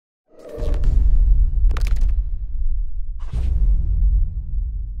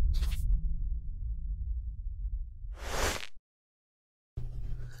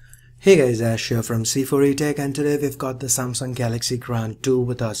Hey guys, Ash here from C4E Tech, and today we've got the Samsung Galaxy Grand 2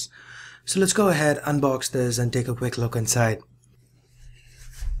 with us. So let's go ahead, unbox this and take a quick look inside.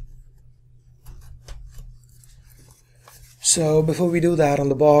 So before we do that, on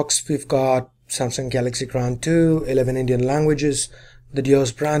the box we've got Samsung Galaxy Grand 2, 11 Indian languages, the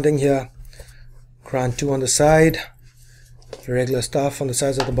Dios branding here, Grand 2 on the side, regular stuff on the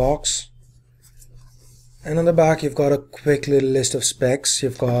sides of the box. And on the back you've got a quick little list of specs.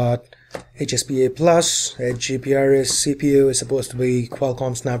 You've got HSPA+, Edge GPRS, CPU is supposed to be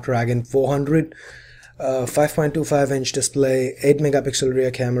Qualcomm Snapdragon 400, 5.25-inch display, 8 megapixel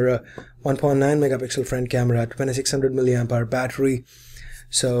rear camera, 1.9 megapixel front camera, 2600 mAh battery.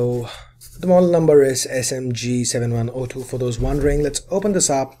 So the model number is SMG7102 for those wondering. Let's open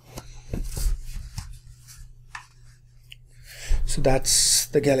this up. So that's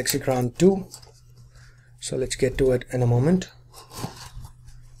the Galaxy Grand 2. So let's get to it in a moment.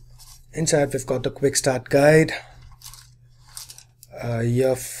 Inside we've got the quick start guide,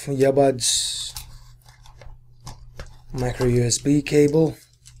 earbuds, micro USB cable,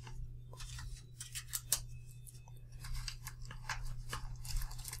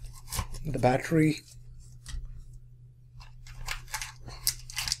 the battery,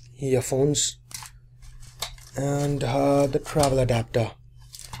 earphones, and the travel adapter.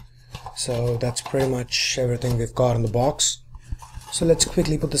 So that's pretty much everything we've got in the box. So let's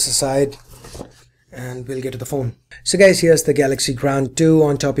quickly put this aside and we'll get to the phone. So guys, here's the Galaxy Grand 2.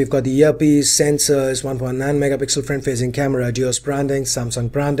 On top you've got the earpiece, sensors, 1.9 megapixel front facing camera, Dios branding,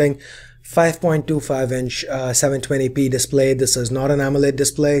 Samsung branding, 5.25-inch 720p display. This is not an AMOLED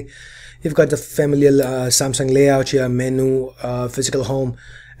display. You've got the familiar Samsung layout here, menu, physical home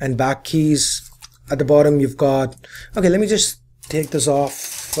and back keys. At the bottom you've got, okay, let me just take this off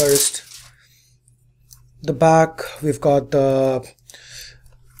first. The back we've got the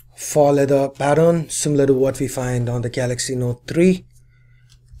faux leather pattern similar to what we find on the Galaxy Note 3.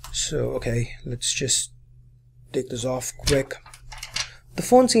 So okay, let's just take this off quick. The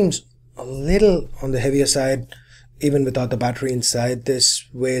phone seems a little on the heavier side even without the battery inside. This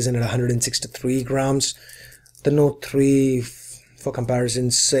weighs in at 163 grams. The Note 3, for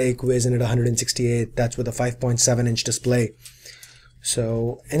comparison's sake, weighs in at 168. That's with a 5.7-inch display.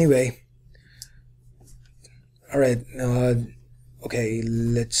 So anyway, alright, okay,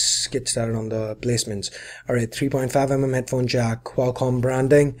 let's get started on the placements. Alright, 3.5mm headphone jack, Qualcomm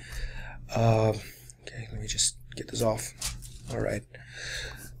branding. Okay, let me just get this off. Alright,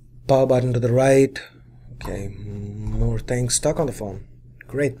 power button to the right. Okay, more things stuck on the phone.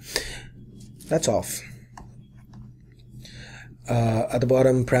 Great, that's off. At the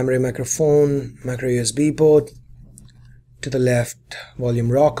bottom, primary microphone, micro USB port. To the left,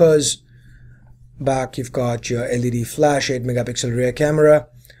 volume rockers. Back you've got your LED flash, 8 megapixel rear camera,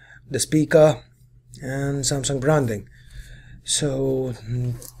 the speaker, and Samsung branding. So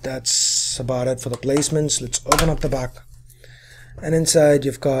that's about it for the placements. Let's open up the back. And inside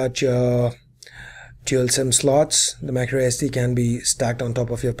you've got your dual SIM slots. The micro SD can be stacked on top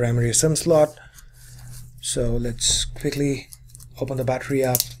of your primary SIM slot. So let's quickly open the battery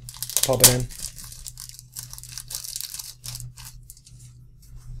up, pop it in.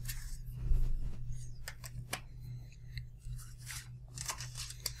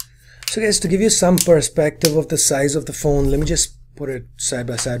 So guys, to give you some perspective of the size of the phone, let me just put it side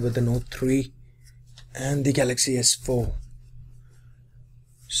by side with the Note 3 and the Galaxy S4.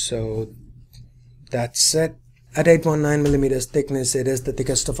 So that's it. At 8.9mm thickness, it is the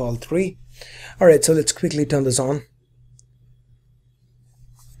thickest of all three. Alright, so let's quickly turn this on.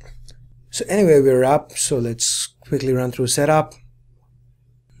 So anyway, we're up, so let's quickly run through setup.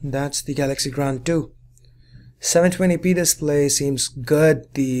 That's the Galaxy Grand 2. 720p display seems good.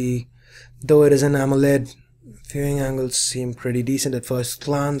 Though it is an AMOLED, viewing angles seem pretty decent at first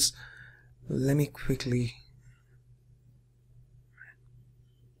glance. Let me quickly...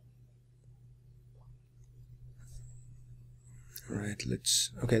 Alright,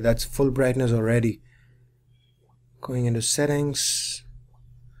 okay, that's full brightness already. Going into settings.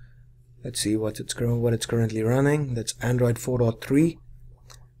 Let's see what it's currently running. That's Android 4.3,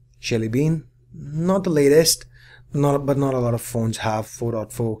 Jelly Bean. Not the latest, but not a lot of phones have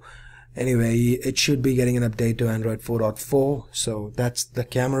 4.4. Anyway, it should be getting an update to Android 4.4. So that's the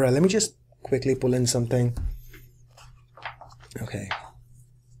camera. Let me just quickly pull in something. Okay.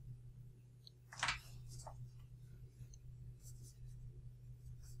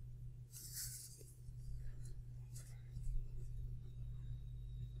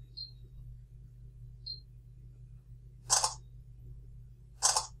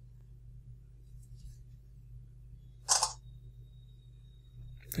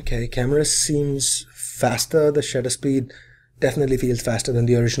 Okay, camera seems faster. The shutter speed definitely feels faster than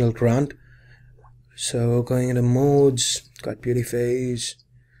the original Grant. So going into modes, got beauty phase.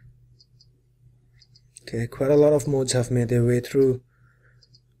 Okay, quite a lot of modes have made their way through.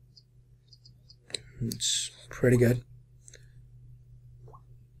 It's pretty good.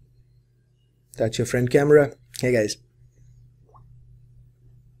 That's your front camera. Hey guys.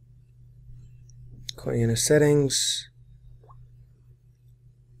 Going into settings.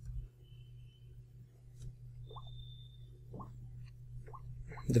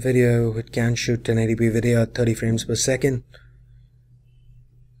 The video, it can shoot 1080p video at 30 frames per second.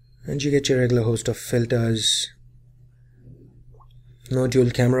 And you get your regular host of filters. No dual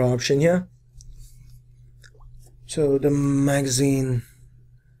camera option here. So the magazine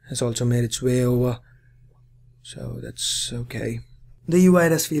has also made its way over. So that's okay. The UI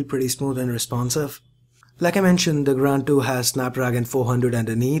does feel pretty smooth and responsive. Like I mentioned, the Grand 2 has Snapdragon 400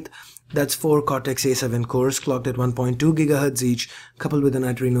 underneath. That's 4 Cortex A7 cores clocked at 1.2 GHz each, coupled with an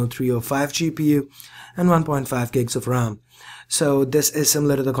Adreno 305 GPU and 1.5 gigs of RAM. So this is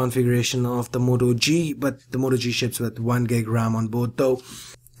similar to the configuration of the Moto G, but the Moto G ships with 1 gig RAM on board though.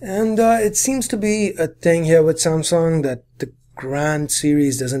 And it seems to be a thing here with Samsung that the Grand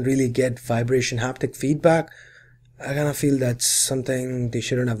series doesn't really get vibration haptic feedback. I kind of feel that's something they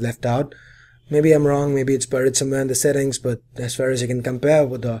shouldn't have left out. Maybe I'm wrong, maybe it's buried somewhere in the settings, but as far as you can compare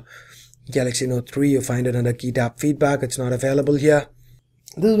with the Galaxy Note 3, you find it under key tap feedback. It's not available here.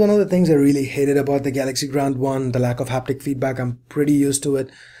 This is one of the things I really hated about the Galaxy Grand 1, the lack of haptic feedback. I'm pretty used to it.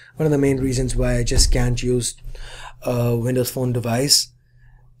 One of the main reasons why I just can't use a Windows Phone device.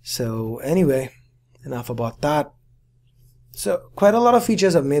 So anyway, enough about that. So quite a lot of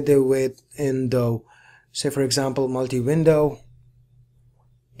features have made their way in though. Say for example, multi-window,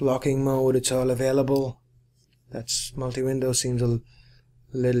 blocking mode, it's all available. That's multi-window, seems a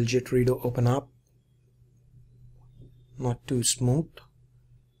little jittery to open up. Not too smooth.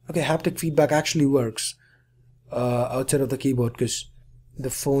 Okay, haptic feedback actually works outside of the keyboard because the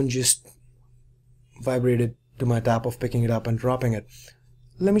phone just vibrated to my tap of picking it up and dropping it.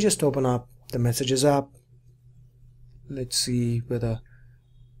 Let me just open up the messages app. Let's see whether...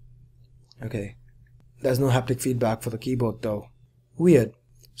 Okay, there's no haptic feedback for the keyboard though. Weird.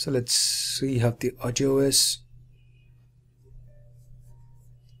 So let's see how the audio is.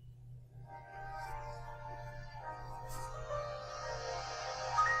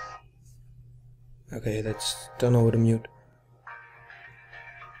 Okay, let's turn over to mute.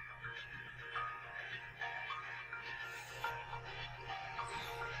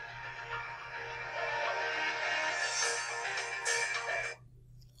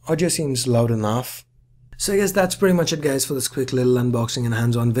 Audio seems loud enough. So I guess that's pretty much it guys for this quick little unboxing and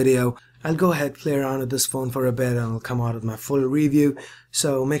hands-on video. I'll go ahead, play around with this phone for a bit and I'll come out with my full review.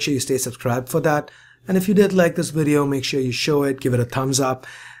 So make sure you stay subscribed for that. And if you did like this video, make sure you show it, give it a thumbs up.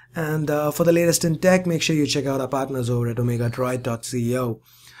 And for the latest in tech, make sure you check out our partners over at omegadroid.co.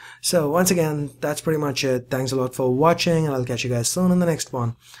 So once again, that's pretty much it. Thanks a lot for watching and I'll catch you guys soon in the next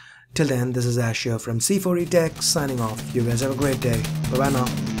one. Till then, this is Ash here from C4E Tech signing off. You guys have a great day. Bye bye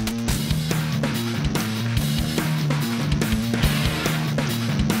now.